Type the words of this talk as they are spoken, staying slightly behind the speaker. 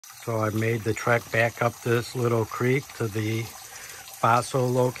So I made the trek back up this little creek to the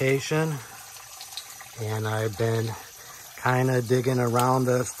fossil location, and I've been kind of digging around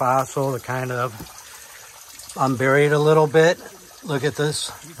this fossil to kind of unbury it a little bit. Look at this.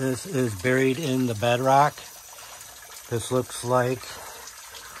 This is buried in the bedrock. This looks like,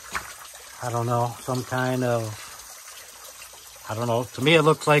 I don't know, some kind of, I don't know. To me, it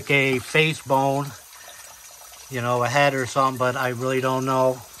looks like a face bone, you know, a head or something, but I really don't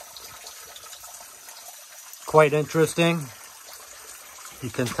know. Quite interesting. You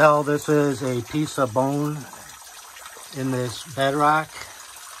can tell this is a piece of bone in this bedrock.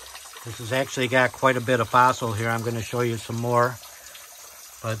 This has actually got quite a bit of fossil here. I'm going to show you some more.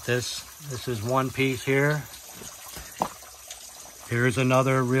 But this is one piece here. Here's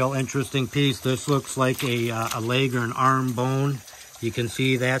another real interesting piece. This looks like a leg or an arm bone. You can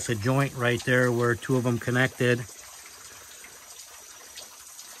see that's a joint right there where two of them connected.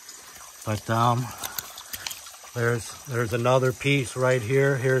 But there's another piece right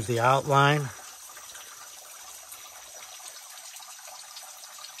here. Here's the outline.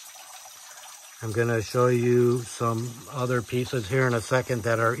 I'm going to show you some other pieces here in a second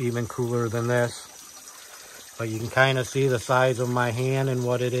that are even cooler than this. But you can kind of see the size of my hand and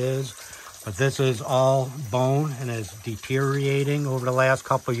what it is. But this is all bone and is deteriorating over the last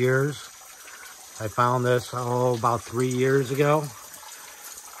couple years. I found this, about 3 years ago.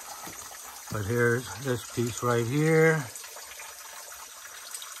 But here's this piece right here.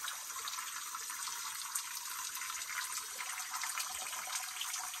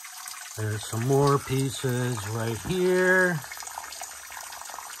 There's some more pieces right here.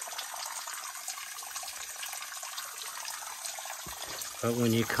 But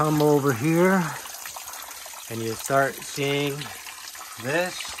when you come over here and you start seeing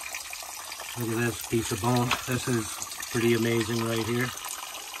this, look at this piece of bone. This is pretty amazing right here.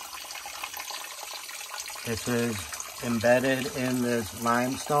 This is embedded in this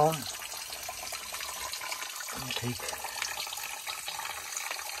limestone.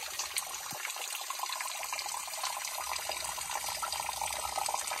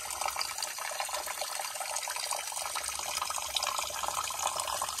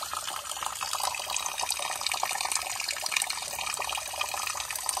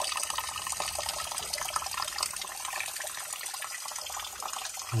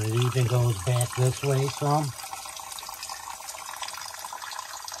 And it even goes back this way some.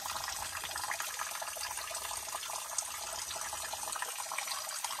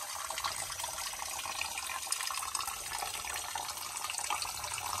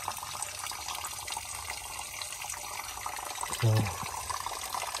 So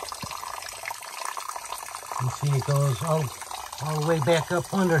you see it goes all the way back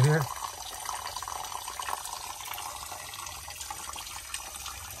up under here.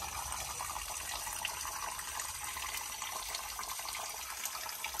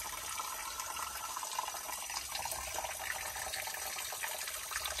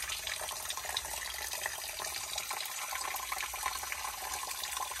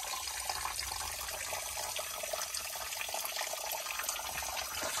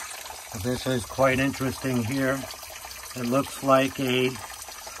 This is quite interesting here. It looks like a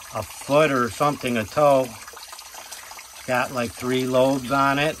foot or something, a toe. It's got like 3 lobes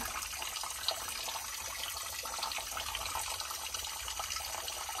on it.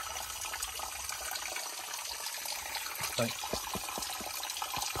 But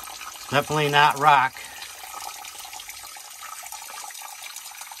definitely not rock.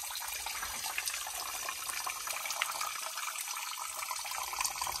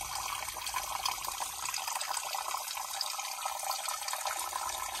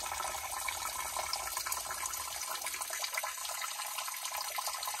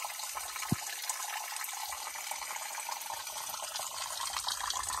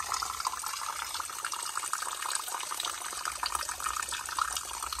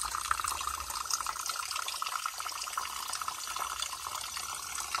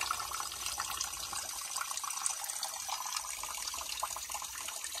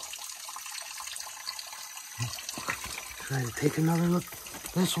 Try to take another look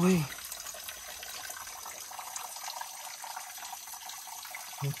this way.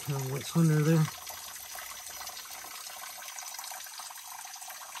 Can't tell what's under there.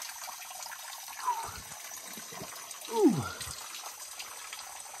 Ooh.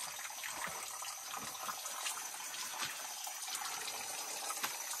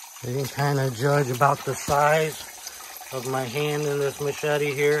 You can kind of judge about the size of my hand in this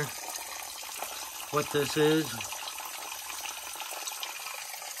machete here, what this is.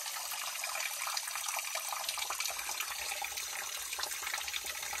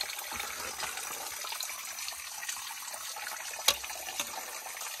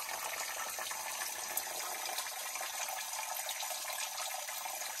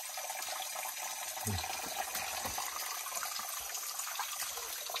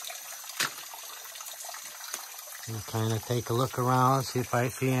 And kind of take a look around, see if I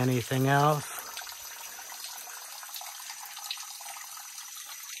see anything else.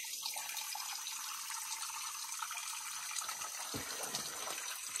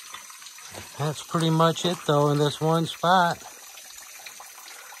 That's pretty much it though in this one spot.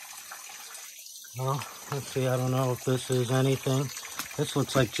 Well, let's see, I don't know if this is anything. This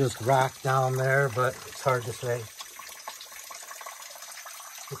looks like just rock down there, but it's hard to say.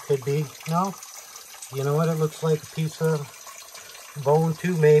 It could be. No. You know what? It looks like a piece of bone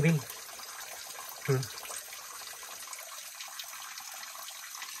too, maybe.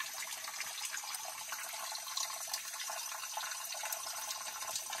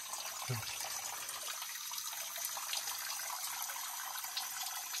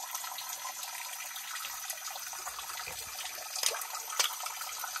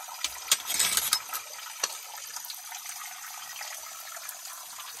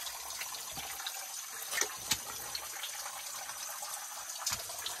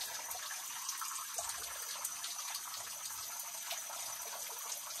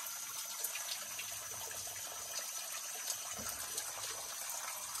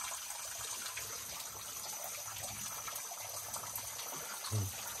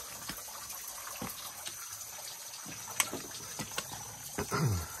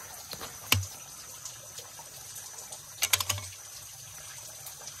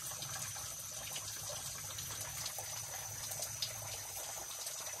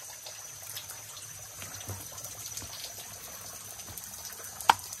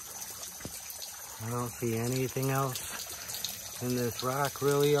 I don't see anything else in this rock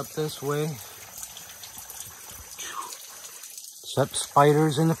really up this way. Except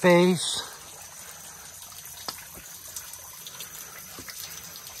spiders in the face.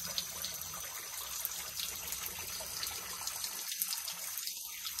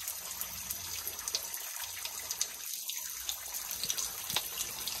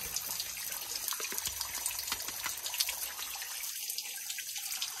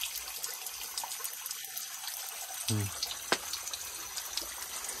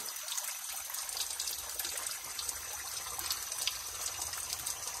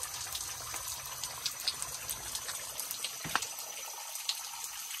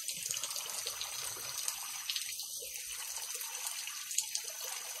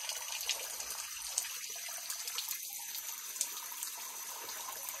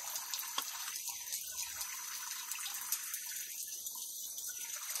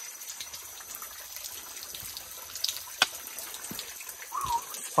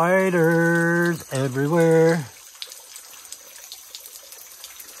 Spiders everywhere.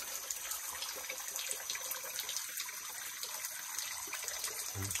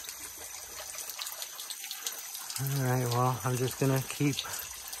 All right, well, I'm just gonna keep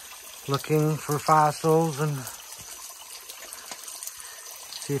looking for fossils and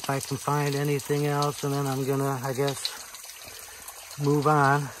see if I can find anything else, and then I'm gonna, I guess, move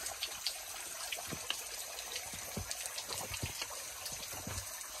on.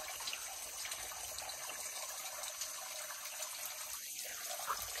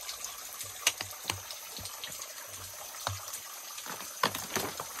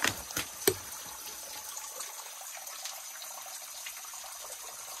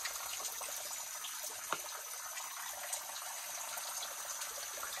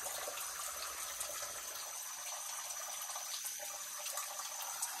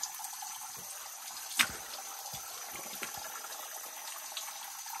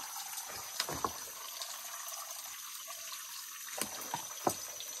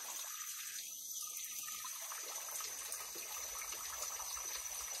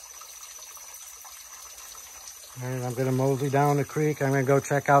 All right, I'm gonna mosey down the creek. I'm gonna go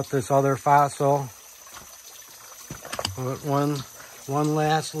check out this other fossil. But one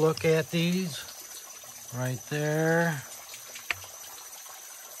last look at these. Right there.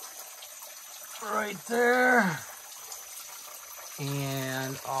 Right there.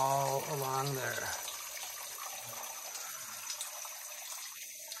 And all along there.